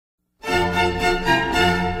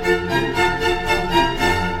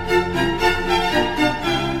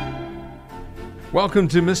Welcome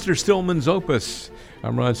to Mr. Stillman's Opus.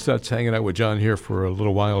 I'm Ron Stutz, hanging out with John here for a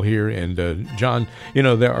little while here. And John, you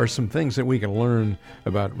know, there are some things that we can learn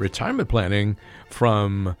about retirement planning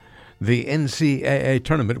from the NCAA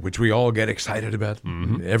tournament, which we all get excited about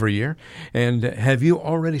every year. And have you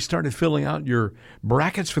already started filling out your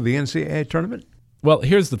brackets for the NCAA tournament? Well,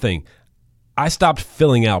 here's the thing. I stopped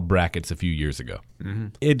filling out brackets a few years ago.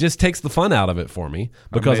 It just takes the fun out of it for me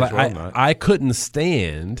because I couldn't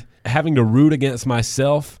stand having to root against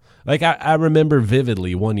myself. Like I remember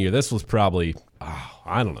vividly one year, this was probably,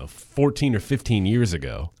 14 or 15 years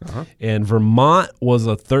ago, and Vermont was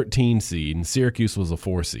a 13 seed and Syracuse was a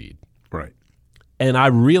 4 seed. Right. And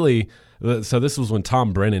so this was when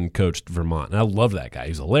Tom Brennan coached Vermont, and I love that guy.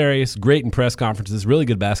 He's hilarious, great in press conferences, really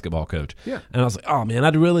good basketball coach. Yeah. And I was like, oh, man,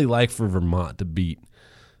 I'd really like for Vermont to beat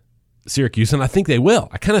Syracuse, and I think they will.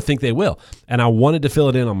 I kind of think they will. And I wanted to fill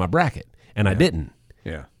it in on my bracket, and I didn't.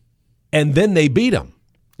 Yeah. And then they beat them.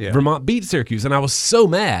 Yeah. Vermont beat Syracuse, and I was so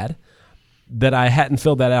mad that I hadn't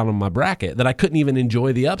filled that out on my bracket that I couldn't even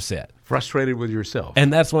enjoy the upset. Frustrated with yourself.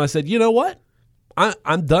 And that's when I said, you know what?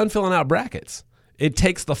 I'm done filling out brackets. It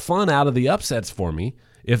takes the fun out of the upsets for me.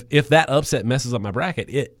 If that upset messes up my bracket,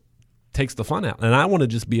 it takes the fun out. And I want to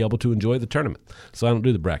just be able to enjoy the tournament. So I don't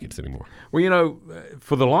do the brackets anymore. Well, you know,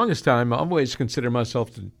 for the longest time, I've always considered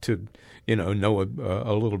myself to know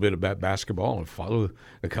a little bit about basketball and follow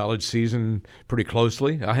the college season pretty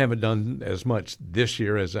closely. I haven't done as much this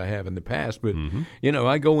year as I have in the past, but,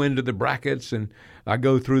 I go into the brackets and I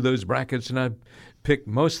go through those brackets and I pick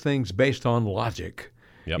most things based on logic.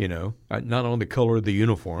 Yep. Not on the color of the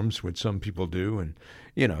uniforms, which some people do, and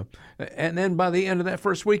then by the end of that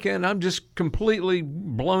first weekend, I'm just completely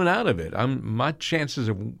blown out of it. My chances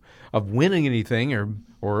of winning anything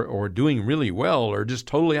or doing really well are just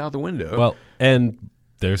totally out the window. Well, and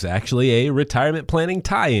there's actually a retirement planning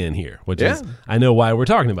tie-in here, which is I know why we're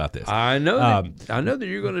talking about this. I know that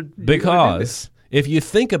you're going to because if you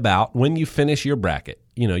think about when you finish your bracket,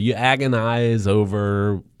 you agonize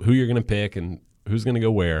over who you're going to pick and who's going to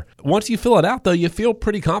go where. Once you fill it out, though, you feel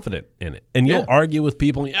pretty confident in it. And you'll argue with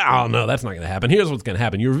people, oh, no, that's not going to happen. Here's what's going to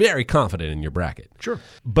happen. You're very confident in your bracket. Sure.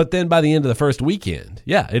 But then by the end of the first weekend,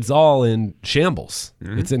 it's all in shambles.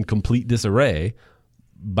 It's in complete disarray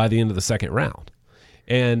by the end of the second round.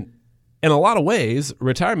 And in a lot of ways,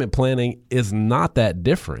 retirement planning is not that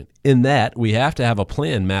different in that we have to have a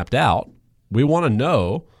plan mapped out. We want to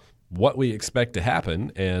know what we expect to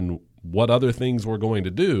happen and what other things we're going to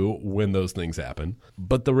do when those things happen.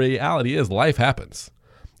 But the reality is life happens.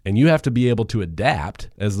 And you have to be able to adapt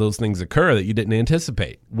as those things occur that you didn't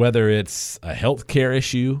anticipate, whether it's a healthcare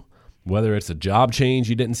issue, whether it's a job change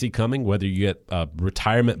you didn't see coming, whether you get a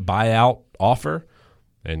retirement buyout offer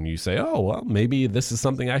and you say, oh, well, maybe this is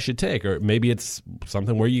something I should take, or maybe it's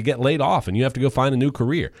something where you get laid off and you have to go find a new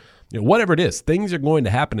career. Whatever it is, things are going to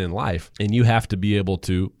happen in life, and you have to be able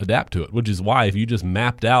to adapt to it, which is why if you just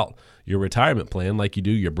mapped out your retirement plan like you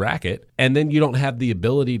do your bracket, and then you don't have the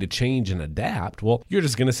ability to change and adapt, well, you're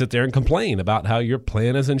just going to sit there and complain about how your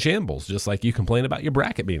plan is in shambles, just like you complain about your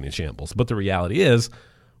bracket being in shambles. But the reality is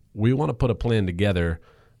we want to put a plan together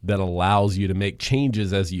that allows you to make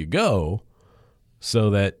changes as you go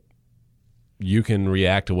so that you can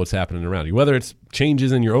react to what's happening around you, whether it's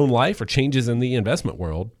changes in your own life or changes in the investment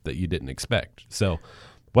world that you didn't expect. So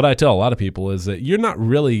what I tell a lot of people is that you're not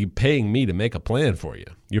really paying me to make a plan for you.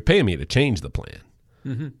 You're paying me to change the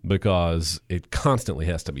plan because it constantly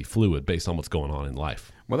has to be fluid based on what's going on in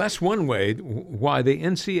life. Well, that's one way why the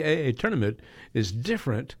NCAA tournament is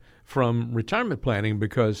different from retirement planning,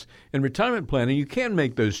 because in retirement planning you can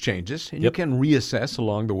make those changes and you can reassess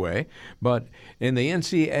along the way. But in the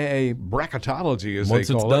NCAA bracketology, as once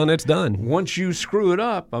they call it's done, it, it's done. Once you screw it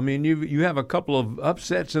up, I mean, you have a couple of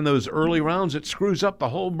upsets in those early rounds, it screws up the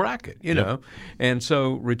whole bracket, you know. And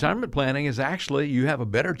so retirement planning is actually, you have a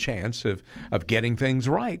better chance of getting things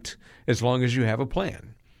right as long as you have a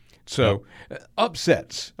plan. So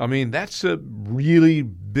upsets, I mean, that's a really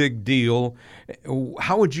big deal.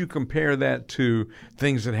 How would you compare that to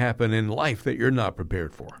things that happen in life that you're not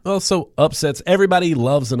prepared for? Well, so upsets, everybody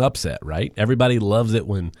loves an upset, right? Everybody loves it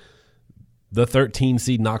when the 13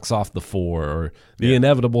 seed knocks off the 4 or the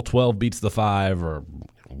inevitable 12 beats the 5 or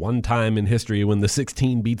one time in history when the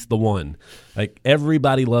 16 beats the 1. Like,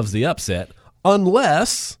 everybody loves the upset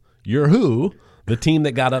unless you're who? The team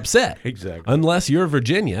that got upset. Exactly. Unless you're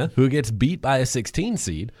Virginia, who gets beat by a 16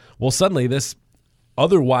 seed, well, suddenly this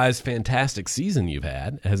otherwise fantastic season you've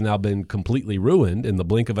had has now been completely ruined in the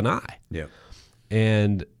blink of an eye. Yeah.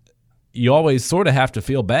 And you always sort of have to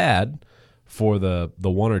feel bad for the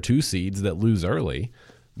 1 or 2 seeds that lose early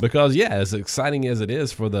because, as exciting as it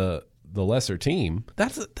is for the the lesser team,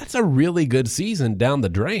 that's a really good season down the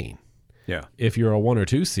drain. Yeah. If you're a 1 or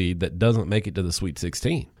 2 seed that doesn't make it to the Sweet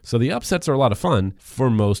 16. So the upsets are a lot of fun for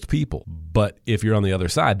most people. But if you're on the other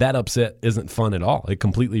side, that upset isn't fun at all. It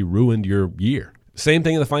completely ruined your year. Same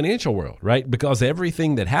thing in the financial world, right? Because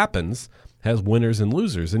everything that happens has winners and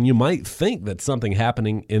losers. And you might think that something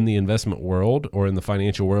happening in the investment world or in the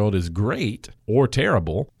financial world is great or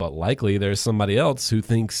terrible, but likely there's somebody else who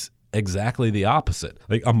thinks exactly the opposite.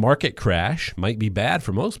 Like a market crash might be bad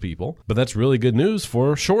for most people, but that's really good news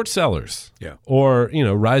for short sellers. Yeah. Or,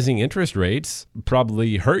 rising interest rates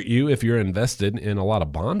probably hurt you if you're invested in a lot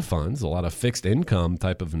of bond funds, a lot of fixed income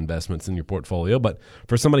type of investments in your portfolio. But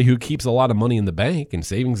for somebody who keeps a lot of money in the bank and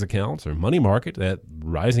savings accounts or money market, that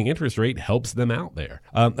rising interest rate helps them out there.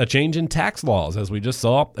 A change in tax laws, as we just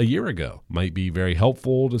saw a year ago, might be very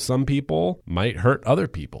helpful to some people, might hurt other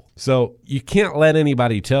people. So you can't let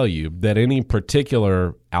anybody tell you that any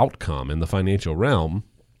particular outcome in the financial realm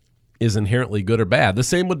is inherently good or bad. The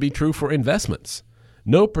same would be true for investments.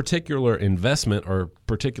 No particular investment or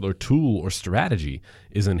particular tool or strategy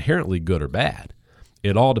is inherently good or bad.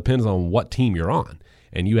 It all depends on what team you're on,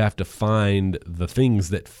 and you have to find the things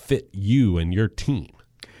that fit you and your team.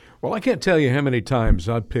 Well, I can't tell you how many times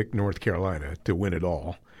I've picked North Carolina to win it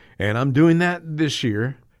all, and I'm doing that this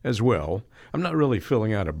year as well. I'm not really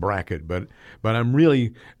filling out a bracket, but I'm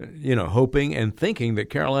really, hoping and thinking that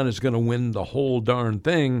Carolina's going to win the whole darn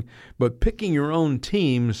thing. But picking your own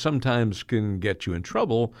team sometimes can get you in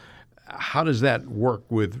trouble. How does that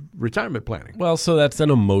work with retirement planning? Well, so that's an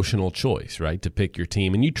emotional choice, right, to pick your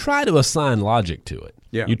team. And you try to assign logic to it.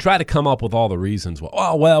 Yeah. You try to come up with all the reasons.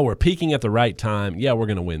 Well, we're peaking at the right time. Yeah, we're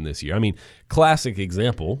going to win this year. I mean, classic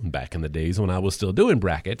example, back in the days when I was still doing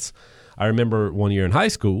brackets, I remember one year in high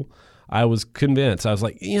school, I was convinced. I was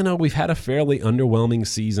like, we've had a fairly underwhelming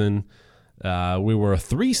season. We were a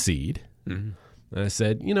 3 seed. Mm-hmm. And I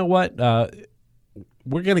said, you know what?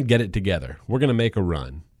 We're going to get it together. We're going to make a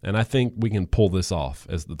run. And I think we can pull this off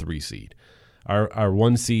as the 3 seed. Our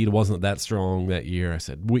 1 seed wasn't that strong that year. I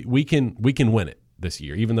said, we can win it this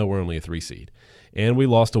year, even though we're only a 3 seed. And we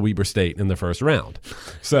lost to Weber State in the first round.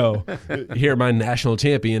 So here my national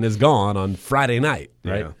champion is gone on Friday night,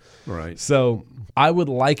 right? Yeah, right. So I would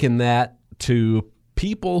liken that to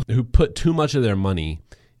people who put too much of their money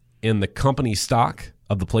in the company stock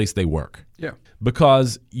of the place they work. Yeah.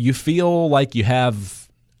 Because you feel like you have,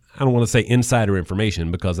 I don't want to say insider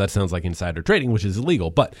information because that sounds like insider trading, which is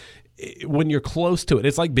illegal. But when you're close to it,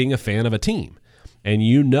 it's like being a fan of a team. And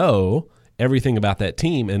you know everything about that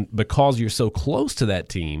team. And because you're so close to that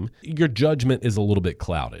team, your judgment is a little bit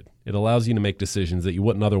clouded. It allows you to make decisions that you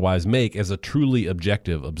wouldn't otherwise make as a truly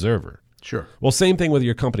objective observer. Sure. Well, same thing with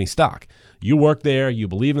your company stock. You work there, you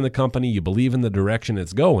believe in the company, you believe in the direction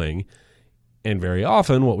it's going, and very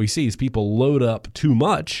often what we see is people load up too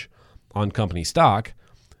much on company stock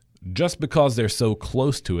just because they're so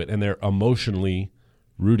close to it and they're emotionally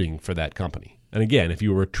rooting for that company. And again, if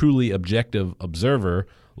you were a truly objective observer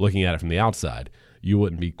looking at it from the outside, you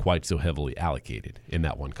wouldn't be quite so heavily allocated in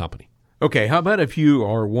that one company. Okay, how about if you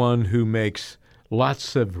are one who makes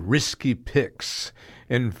lots of risky picks?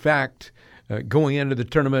 In fact, going into the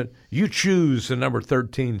tournament, you choose the number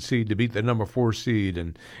 13 seed to beat the number 4 seed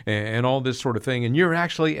and all this sort of thing, and you're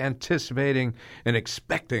actually anticipating and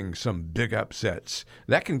expecting some big upsets.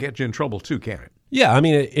 That can get you in trouble too, can't it? Yeah, I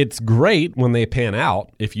mean, it's great when they pan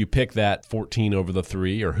out if you pick that 14 over the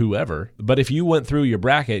 3 or whoever. But if you went through your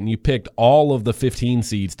bracket and you picked all of the 15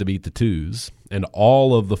 seeds to beat the 2s and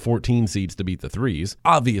all of the 14 seeds to beat the 3s,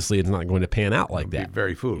 obviously it's not going to pan out like that. Be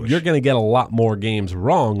very foolish. You're going to get a lot more games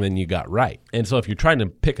wrong than you got right. And so if you're trying to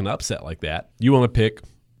pick an upset like that, you want to pick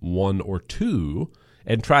 1 or 2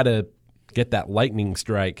 and try to get that lightning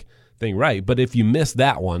strike thing right. But if you miss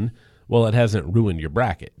that one, well, it hasn't ruined your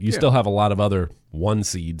bracket. You still have a lot of other 1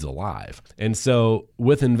 seeds alive. And so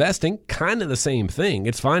with investing, kind of the same thing.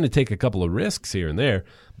 It's fine to take a couple of risks here and there,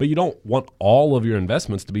 but you don't want all of your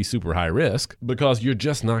investments to be super high risk because you're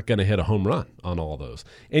just not going to hit a home run on all those.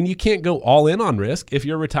 And you can't go all in on risk if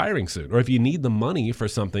you're retiring soon or if you need the money for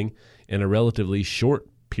something in a relatively short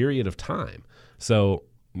period of time. So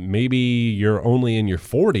maybe you're only in your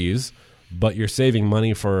 40s, but you're saving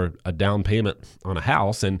money for a down payment on a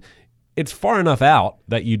house, and it's far enough out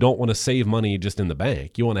that you don't want to save money just in the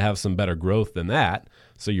bank. You want to have some better growth than that,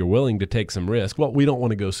 so you're willing to take some risk. Well, we don't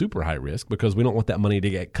want to go super high risk because we don't want that money to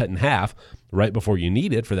get cut in half right before you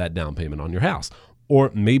need it for that down payment on your house.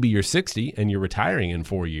 Or maybe you're 60 and you're retiring in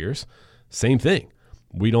 4 years. Same thing.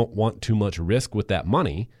 We don't want too much risk with that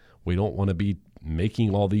money. We don't want to be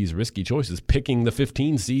making all these risky choices, picking the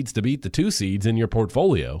 15 seeds to beat the 2 seeds in your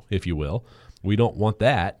portfolio, if you will. We don't want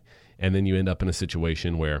that. And then you end up in a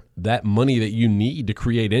situation where that money that you need to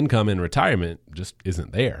create income in retirement just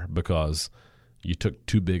isn't there because you took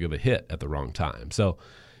too big of a hit at the wrong time. So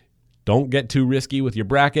don't get too risky with your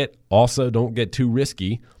bracket. Also, don't get too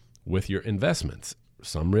risky with your investments.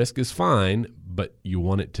 Some risk is fine, but you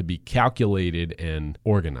want it to be calculated and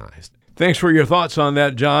organized. Thanks for your thoughts on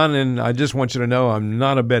that, John. And I just want you to know I'm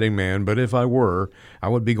not a betting man, but if I were, I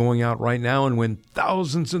would be going out right now and win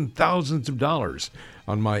thousands and thousands of dollars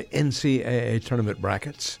on my NCAA tournament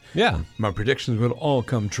brackets. Yeah. My predictions would all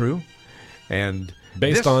come true. And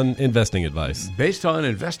Based on investing advice. Based on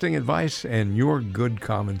investing advice and your good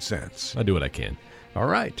common sense. I do what I can. All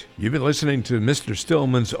right. You've been listening to Mr.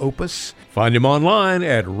 Stillman's Opus. Find him online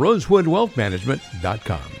at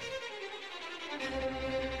rosewoodwealthmanagement.com.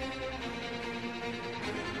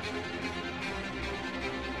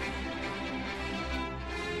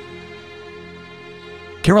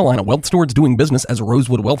 Carolina Wealth Stewards doing business as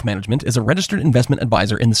Rosewood Wealth Management is a registered investment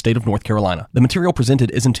advisor in the state of North Carolina. The material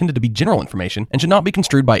presented is intended to be general information and should not be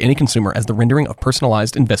construed by any consumer as the rendering of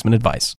personalized investment advice.